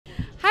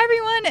Hi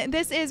everyone,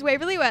 this is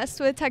Waverley West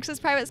with Texas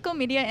Private School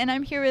Media, and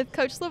I'm here with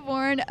Coach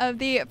Lovvorn of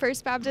the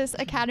First Baptist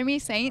Academy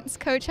Saints.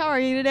 Coach, how are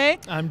you today?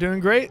 I'm doing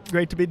great.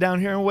 Great to be down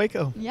here in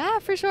Waco. Yeah,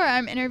 for sure.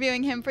 I'm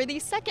interviewing him for the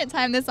second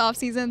time this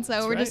offseason,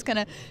 so we're just going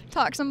to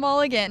talk some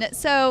ball again.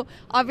 So,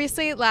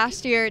 obviously,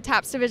 last year,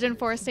 TAPPS Division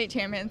IV state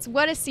champions.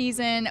 What a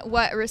season,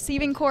 what a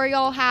receiving core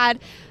y'all had.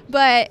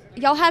 But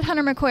y'all had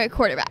Hunter McCoy at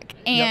quarterback,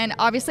 and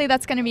obviously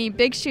that's going to be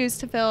big shoes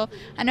to fill.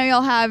 I know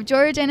y'all have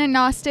George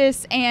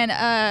Anagnostis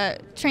and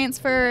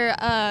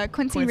transfer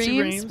Quincy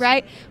Reams,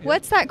 right? Yep.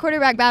 What's that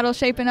quarterback battle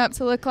shaping up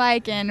to look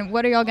like, and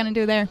what are y'all going to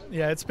do there?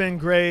 Yeah, it's been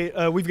great.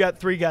 We've got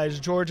three guys,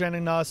 George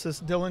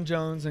Anagnostis, Dylan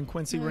Jones, and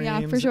Quincy Reams.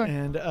 Yeah, for sure.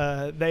 And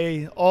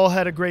they all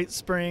had a great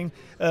spring.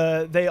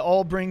 They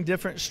all bring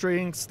different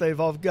strengths. They've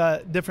all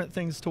got different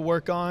things to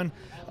work on.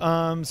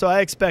 So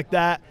I expect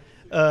that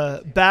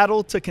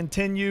battle to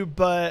continue,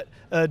 but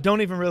don't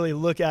even really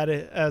look at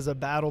it as a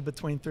battle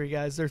between three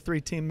guys. They're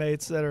three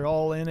teammates that are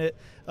all in it,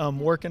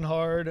 working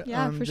hard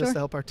just to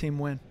help our team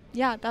win.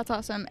 Yeah, that's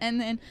awesome.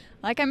 And then,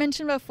 like I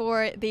mentioned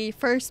before, the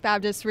First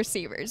Baptist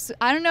receivers.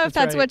 I don't know if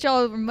that's what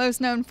y'all are most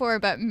known for,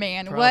 but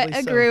man, Probably what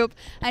a group.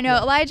 I know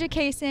Elijah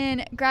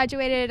Kaysen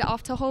graduated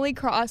off to Holy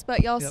Cross, but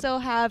y'all still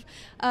have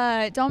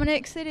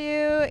Dominic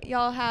Sidhu,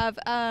 y'all have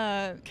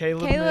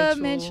Caleb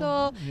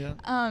Mitchell.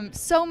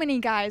 So many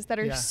guys that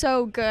are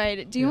so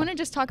good. Do you want to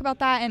just talk about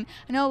that? And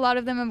I know a lot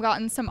of them have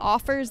gotten some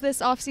offers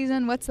this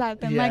offseason. What's that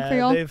been like for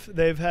y'all?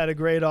 They've had a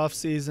great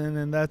offseason,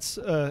 and that's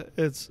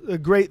it's a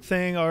great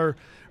thing. Our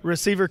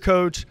receiver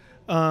coach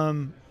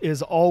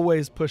is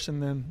always pushing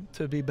them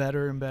to be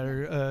better and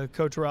better.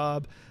 Coach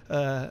Rob,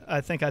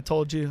 I think I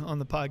told you on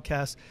the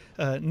podcast,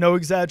 no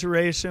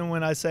exaggeration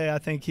when I say I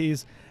think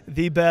he's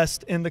the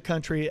best in the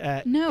country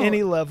at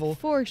any level.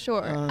 For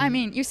sure. I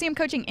mean, you see him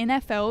coaching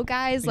NFL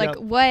guys. Like,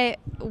 what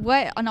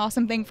an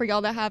awesome thing for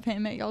y'all to have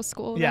him at y'all's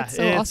school. Yeah, that's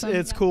so awesome.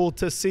 It's cool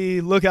to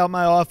see, look out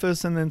my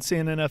office and then see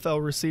an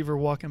NFL receiver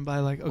walking by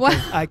like, okay,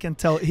 I can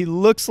tell. He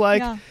looks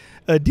like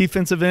a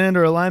defensive end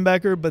or a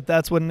linebacker, but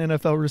that's what an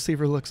NFL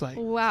receiver looks like.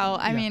 Wow.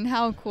 I mean,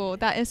 how cool.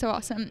 That is so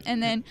awesome.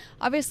 And then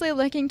obviously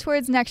looking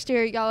towards next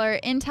year, y'all are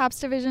in TAPPS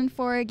Division IV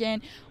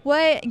again.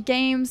 What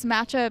games,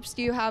 matchups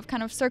do you have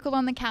kind of circled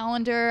on the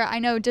calendar? I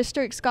know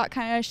districts got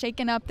kind of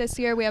shaken up this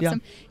year. We have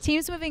some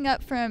teams moving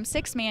up from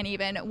 6-man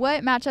even.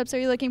 What matchups are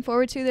you looking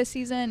forward to this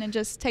season, and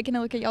just taking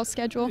a look at y'all's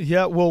schedule?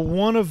 Yeah, well,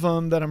 one of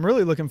them that I'm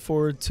really looking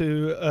forward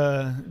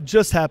to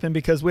just happened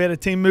because we had a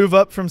team move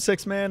up from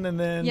 6-man and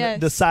then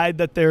decide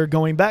that they're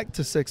going back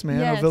to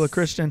 6-man, Villa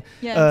Christian.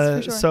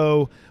 For sure.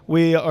 So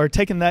we are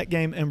taking that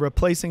game and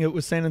replacing it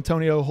with San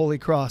Antonio Holy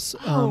Cross,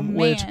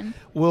 which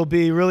will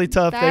be really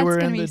tough. They were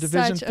in the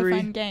Division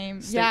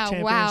III state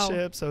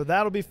championship, so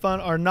that'll be fun.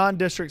 Our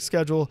non-district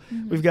schedule,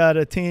 we've got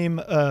a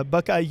team,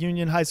 Buckeye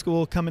Union High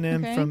School coming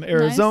in from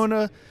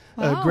Arizona,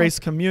 Grace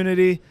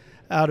Community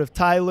out of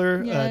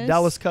Tyler,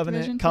 Dallas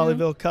Covenant,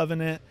 Colleyville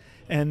Covenant,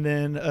 and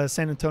then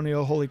San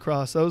Antonio Holy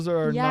Cross. Those are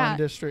our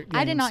non-district games.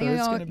 I did not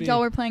know y'all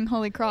were playing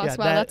Holy Cross.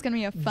 Wow, that's going to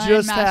be a fun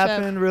just matchup.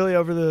 Happened really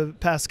over the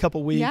past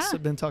couple weeks.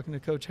 I've been talking to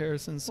Coach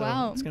Harrison, so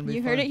it's going to be fun.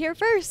 You fun. heard it here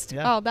first.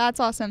 Oh, that's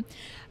awesome.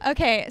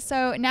 Okay,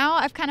 so now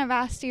I've kind of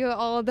asked you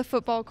all of the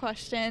football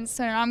questions,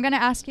 so now I'm going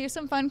to ask you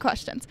some fun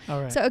questions.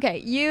 All right. So, okay,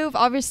 you've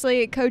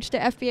obviously coached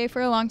at FBA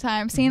for a long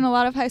time, seen a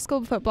lot of high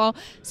school football.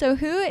 So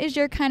who is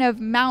your kind of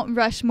Mount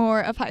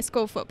Rushmore of high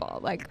school football?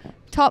 Like,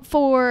 top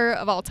 4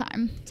 of all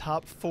time.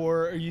 Top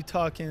 4? Are you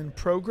talking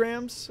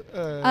programs?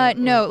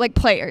 No, like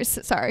players.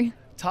 Sorry.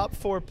 Top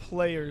 4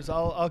 players.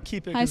 I'll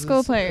keep it. High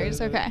school players.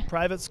 Okay.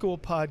 Private school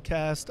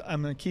podcast.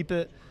 I'm going to keep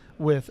it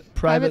with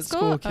private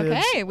school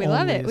kids. Okay, we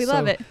love it. We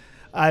love it.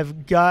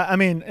 I've got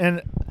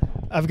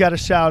to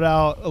shout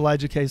out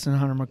Elijah Kaysen and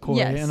Hunter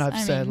McCoy, and I've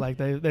said like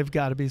they've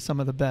got to be some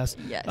of the best.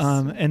 Yes.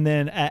 And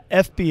then at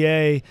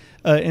FBA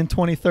in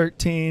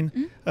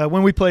 2013,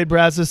 when we played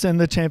Brazos in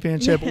the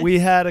championship, we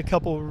had a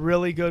couple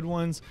really good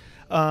ones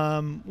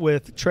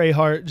with Trey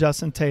Hart,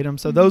 Justin Tatum.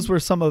 So those were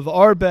some of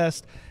our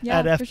best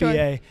at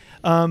FBA.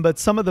 Sure. But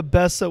some of the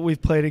best that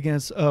we've played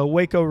against,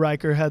 Waco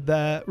Riker had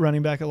that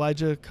running back,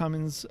 Elijah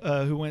Cummins,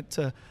 who went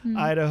to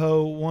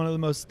Idaho, one of the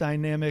most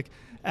dynamic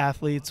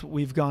athletes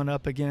we've gone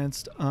up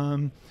against.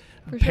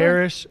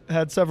 Parrish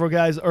had several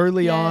guys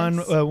early on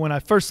when I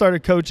first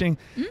started coaching.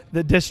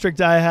 The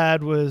district I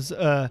had was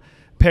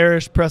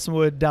Parrish,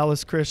 Prestonwood,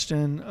 Dallas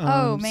Christian.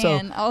 All the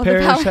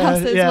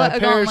powerhouses.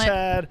 Parrish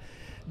had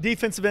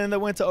defensive end that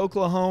went to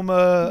Oklahoma,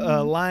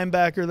 a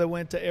linebacker that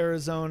went to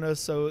Arizona.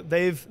 So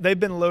they've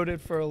been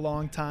loaded for a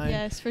long time.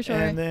 Yes, for sure.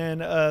 And then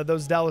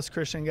those Dallas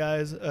Christian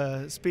guys,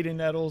 Speedy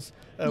Nettles,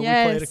 we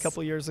played a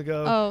couple years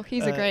ago. Oh,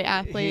 he's a great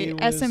athlete.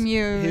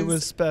 SMU. He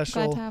was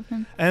special. Glad to have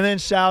him. And then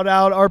shout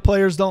out, our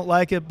players don't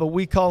like it, but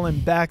we call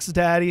him Bax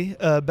Daddy,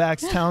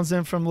 Bax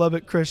Townsend from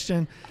Lubbock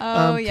Christian.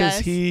 Because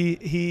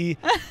he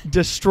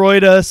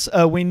destroyed us.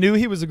 We knew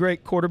he was a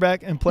great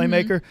quarterback and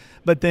playmaker,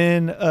 but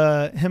then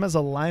him as a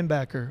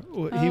linebacker,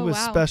 he was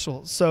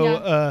special.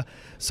 So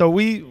so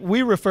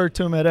we refer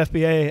to him at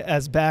FBA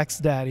as Bax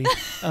Daddy.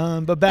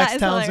 But Bax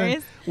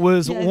Townsend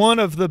was one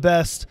of the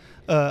best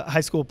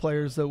high school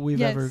players that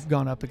we've ever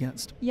gone up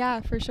against.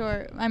 Yeah, for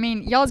sure. I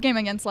mean, y'all's game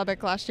against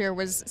Lubbock last year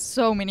was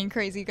so many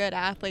crazy good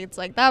athletes.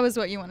 Like, that was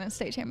what you won a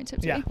state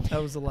championship to be.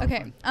 That was a lot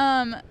of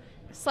fun.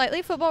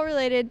 Slightly football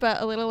related,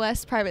 but a little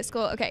less private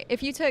school. Okay,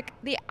 if you took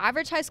the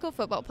average high school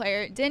football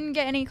player, didn't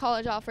get any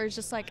college offers,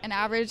 just like an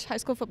average high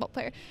school football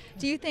player,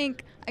 do you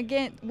think,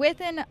 again,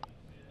 with an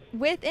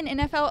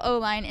NFL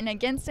O-line and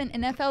against an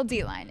NFL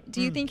D-line,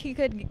 do you think he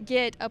could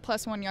get a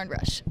 +1 yard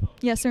rush?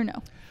 Yes or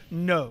no?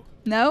 No.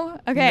 No?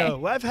 Okay. No.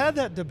 Well, I've had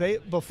that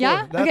debate before.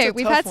 Yeah? That's okay,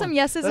 we've had some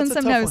yeses and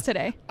some nos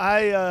today.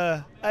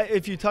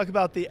 If you talk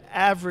about the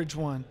average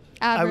one,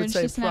 I would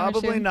say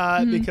probably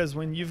not, because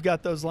when you've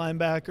got those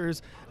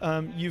linebackers,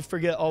 you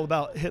forget all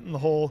about hitting the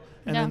hole,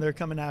 and then they're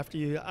coming after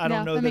you. I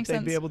don't know that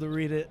they'd be able to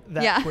read it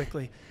that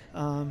quickly.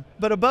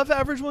 But above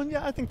average one,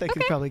 I think they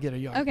could probably get a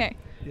yard. Okay.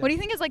 Yeah. What do you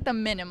think is like the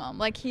minimum?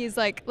 Like he's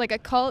like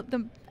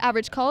the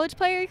average college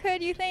player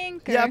could, you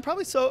think? Or? Yeah,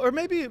 probably so. Or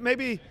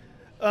maybe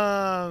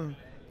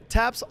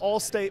TAPPS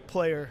All-State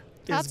player.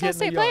 TAPPS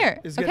All-State player.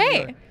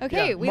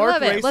 Okay, we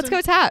love it. Let's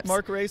go TAPPS.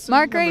 Mark Grayson.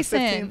 Mark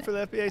Grayson. 15 for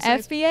the FBA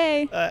Saints.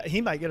 FBA. He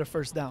might get a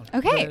first down.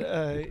 Okay.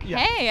 But,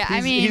 hey,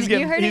 I mean,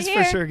 you heard it here.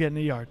 He's for sure getting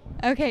a yard.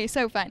 Okay,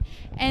 so fun.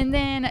 And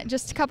then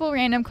just a couple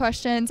random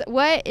questions.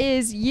 What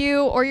is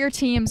you or your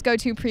team's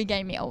go-to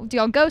pregame meal? Do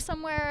y'all go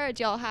somewhere?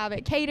 Do y'all have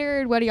it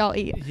catered? What do y'all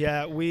eat?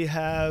 Yeah, we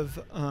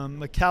have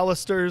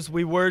McAllister's.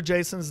 We were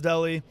Jason's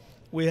Deli.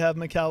 We have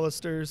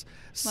McAllister's.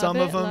 Some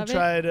of them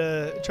try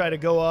to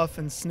go off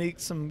and sneak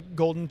some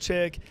golden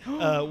chick.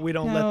 We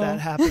don't let that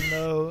happen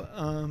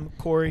though,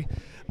 Corey.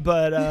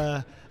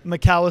 But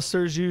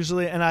McAllister's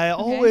usually, and I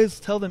always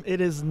tell them it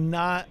is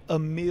not a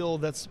meal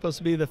that's supposed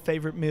to be the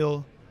favorite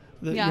meal,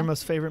 your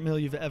most favorite meal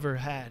you've ever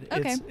had.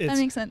 Okay, it's that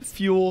makes sense.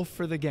 Fuel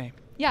for the game.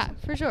 Yeah,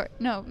 for sure.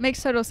 No,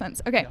 makes total sense.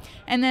 Okay.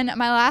 And then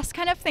my last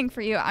kind of thing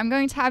for you, I'm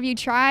going to have you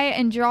try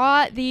and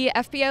draw the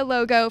FBA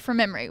logo from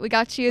memory. We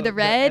got you the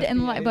red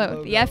and light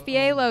blue. The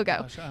FBA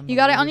logo. Gosh, you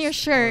got it on your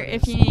shirt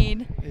if you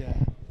need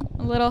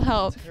a little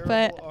help.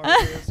 But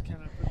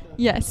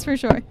yes, for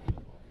sure.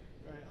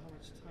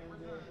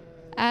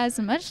 As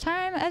much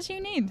time as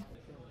you need.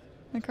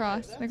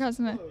 Across.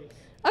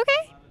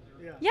 Okay.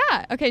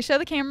 Yeah. Okay, show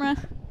the camera.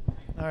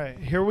 All right,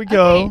 here we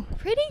go.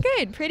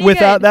 Okay, pretty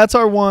good. That's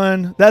our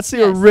one. That's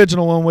the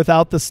original one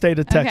without the state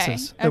of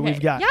Texas that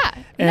we've got. Yeah.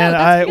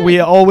 And we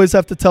always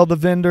have to tell the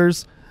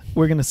vendors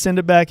we're going to send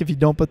it back if you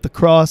don't put the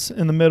cross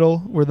in the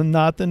middle. We're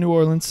not the New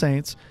Orleans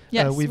Saints.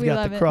 Yes, we've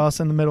got the cross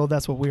in the middle.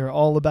 That's what we are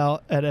all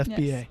about at FBA.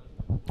 Yes.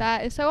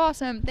 That is so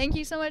awesome. Thank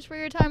you so much for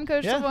your time,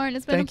 Coach Lovvorn.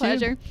 It's been a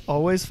pleasure.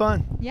 Always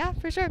fun. Yeah,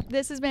 for sure.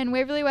 This has been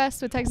Waverly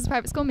West with Texas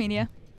Private School Media.